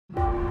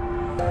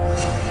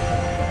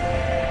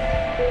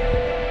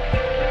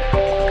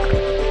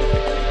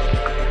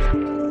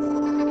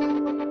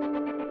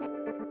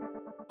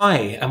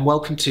Hi, and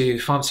welcome to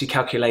Pharmacy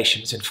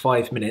Calculations in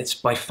 5 minutes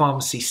by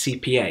Pharmacy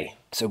CPA.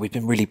 So we've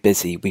been really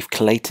busy. We've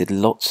collated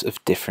lots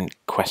of different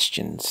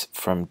questions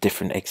from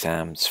different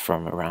exams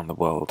from around the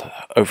world,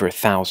 over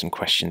 1,000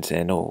 questions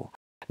in all.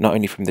 Not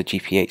only from the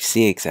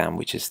GPhC exam,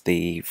 which is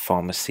the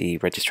pharmacy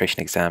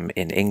registration exam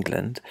in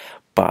England,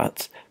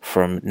 but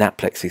from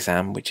NAPLEX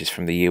exam, which is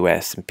from the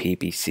US, and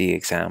PEBC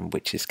exam,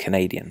 which is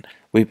Canadian.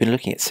 We've been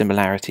looking at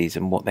similarities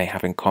and what they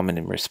have in common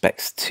in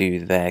respects to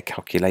their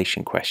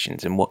calculation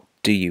questions and what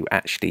do you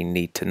actually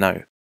need to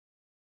know.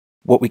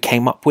 What we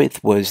came up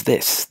with was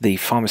this, the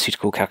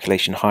pharmaceutical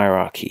calculation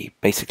hierarchy.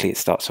 Basically it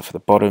starts off at the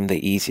bottom,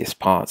 the easiest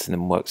parts, and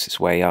then works its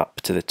way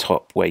up to the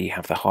top where you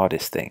have the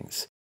hardest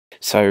things.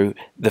 So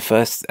the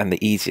first and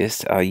the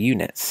easiest are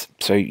units.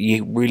 So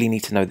you really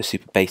need to know the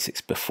super basics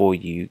before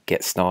you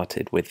get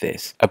started with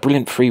this. A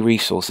brilliant free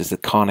resource is the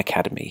Khan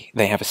Academy.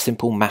 They have a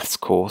simple maths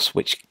course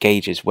which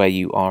gauges where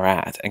you are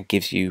at and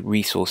gives you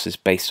resources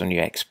based on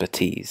your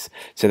expertise.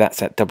 So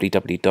that's at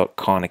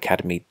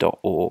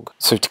www.khanacademy.org.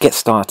 So to get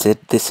started,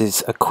 this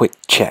is a quick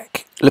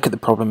check. Look at the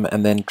problem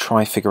and then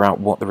try figure out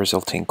what the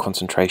resulting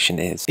concentration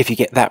is. If you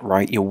get that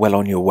right, you're well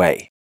on your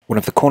way. One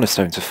of the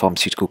cornerstones of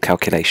pharmaceutical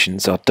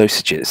calculations are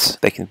dosages.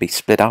 They can be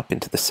split up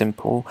into the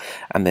simple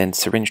and then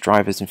syringe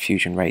drivers,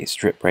 infusion rates,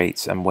 drip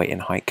rates, and weight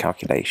and height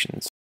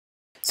calculations.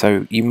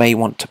 So you may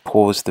want to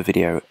pause the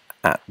video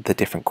at the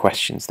different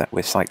questions that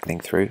we're cycling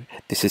through.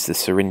 This is the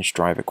syringe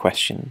driver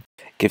question.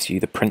 It gives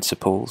you the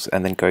principles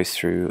and then goes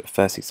through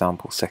first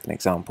example, second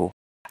example,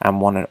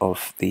 and one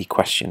of the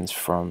questions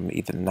from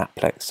either the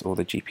NAPLEX or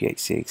the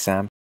GPhC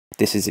exam.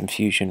 This is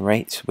infusion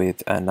rates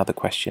with another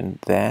question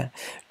there.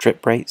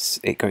 Drip rates,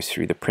 it goes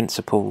through the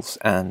principles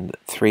and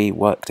 3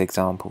 worked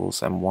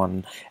examples and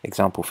 1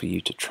 example for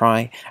you to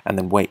try, and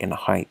then weight and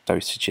height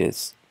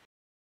dosages.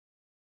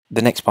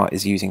 The next part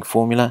is using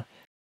formula.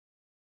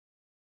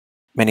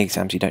 Many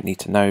exams you don't need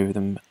to know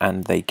them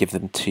and they give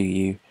them to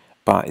you,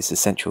 but it's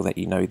essential that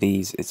you know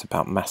these. It's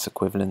about mass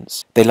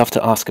equivalence. They love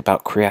to ask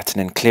about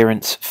creatinine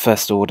clearance,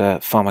 first order,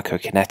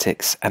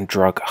 pharmacokinetics, and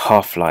drug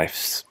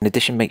half-lives. In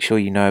addition, make sure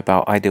you know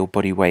about ideal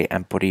body weight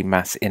and body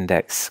mass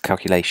index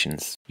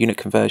calculations. Unit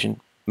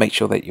conversion. Make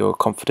sure that you're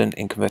confident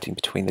in converting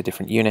between the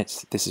different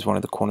units. This is one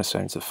of the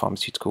cornerstones of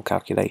pharmaceutical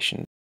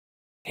calculation.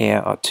 Here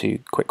are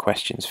 2 quick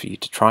questions for you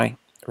to try.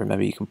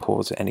 Remember, you can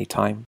pause at any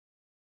time.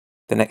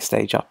 The next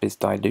stage up is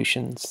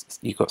dilutions.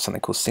 You've got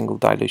something called single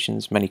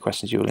dilutions. Many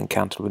questions you will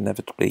encounter will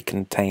inevitably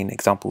contain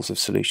examples of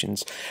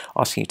solutions,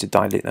 asking you to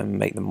dilute them and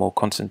make them more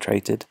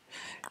concentrated.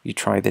 You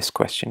try this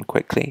question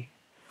quickly.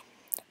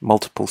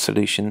 Multiple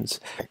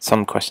solutions.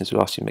 Some questions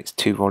will ask you to mix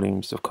 2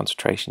 volumes of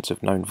concentrations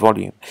of known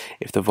volume.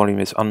 If the volume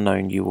is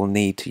unknown, you will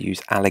need to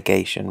use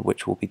alligation,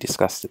 which will be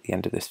discussed at the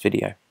end of this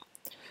video.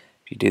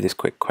 If you do this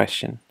quick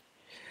question.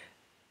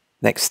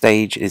 Next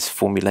stage is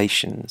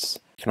formulations.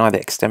 You can either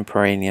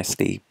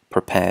extemporaneously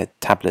prepare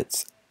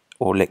tablets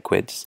or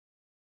liquids.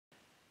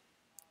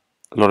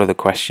 A lot of the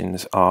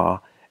questions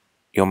are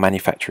you're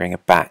manufacturing a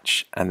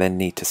batch and then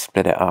need to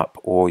split it up,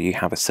 or you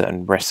have a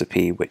certain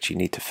recipe which you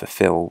need to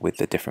fulfill with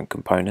the different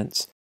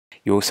components.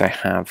 You also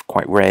have,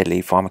 quite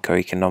rarely,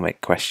 pharmacoeconomic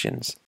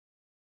questions.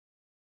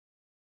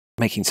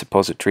 Making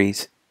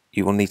suppositories,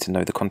 you will need to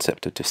know the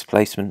concept of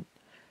displacement.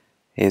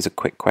 Here's a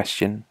quick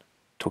question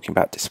talking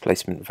about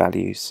displacement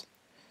values.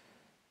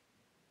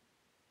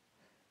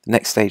 The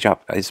next stage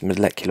up is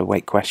molecular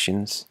weight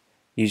questions,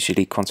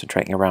 usually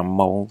concentrating around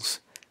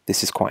moles.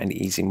 This is quite an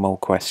easy mole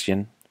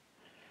question.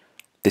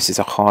 This is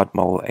a hard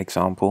mole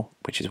example,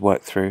 which is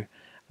worked through,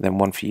 and then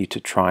one for you to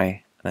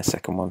try, and a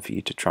second one for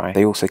you to try.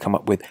 They also come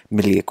up with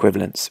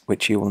milliequivalents,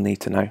 which you will need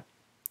to know.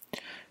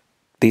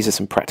 These are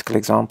some practical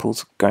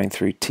examples going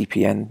through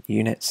TPN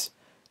units,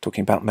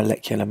 talking about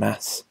molecular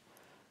mass,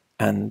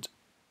 and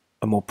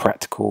a more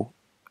practical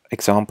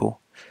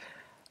example.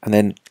 And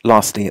then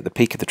lastly, at the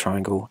peak of the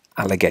triangle,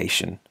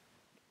 alligation.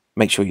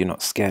 Make sure you're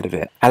not scared of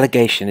it.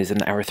 Alligation is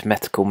an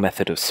arithmetical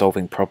method of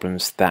solving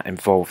problems that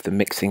involve the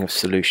mixing of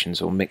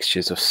solutions or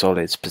mixtures of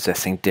solids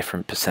possessing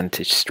different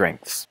percentage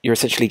strengths. You're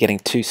essentially getting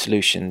 2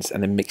 solutions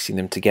and then mixing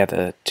them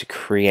together to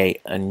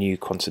create a new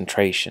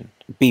concentration.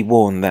 Be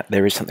warned that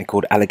there is something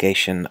called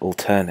Alligation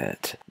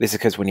Alternate. This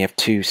occurs when you have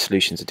 2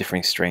 solutions of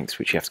differing strengths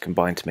which you have to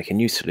combine to make a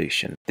new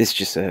solution. This is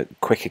just a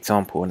quick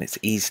example and it's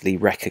easily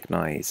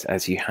recognized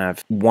as you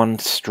have 1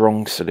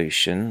 strong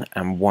solution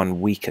and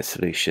 1 weaker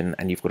solution,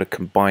 and you've got to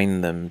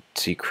combine them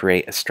to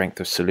create a strength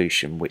of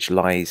solution which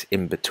lies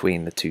in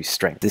between the 2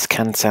 strengths. This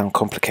can sound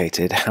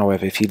complicated,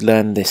 however, if you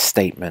learn this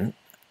statement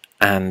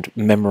and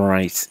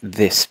memorize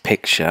this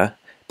picture,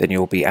 then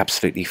you'll be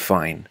absolutely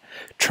fine.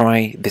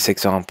 Try this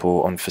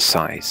example on for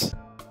size.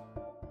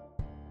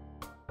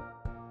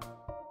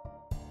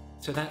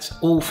 So that's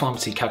all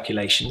pharmacy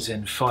calculations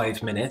in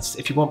 5 minutes.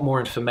 If you want more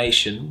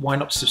information, why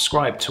not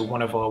subscribe to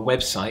one of our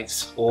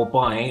websites or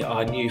buy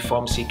our new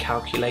Pharmacy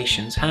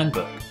Calculations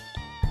Handbook.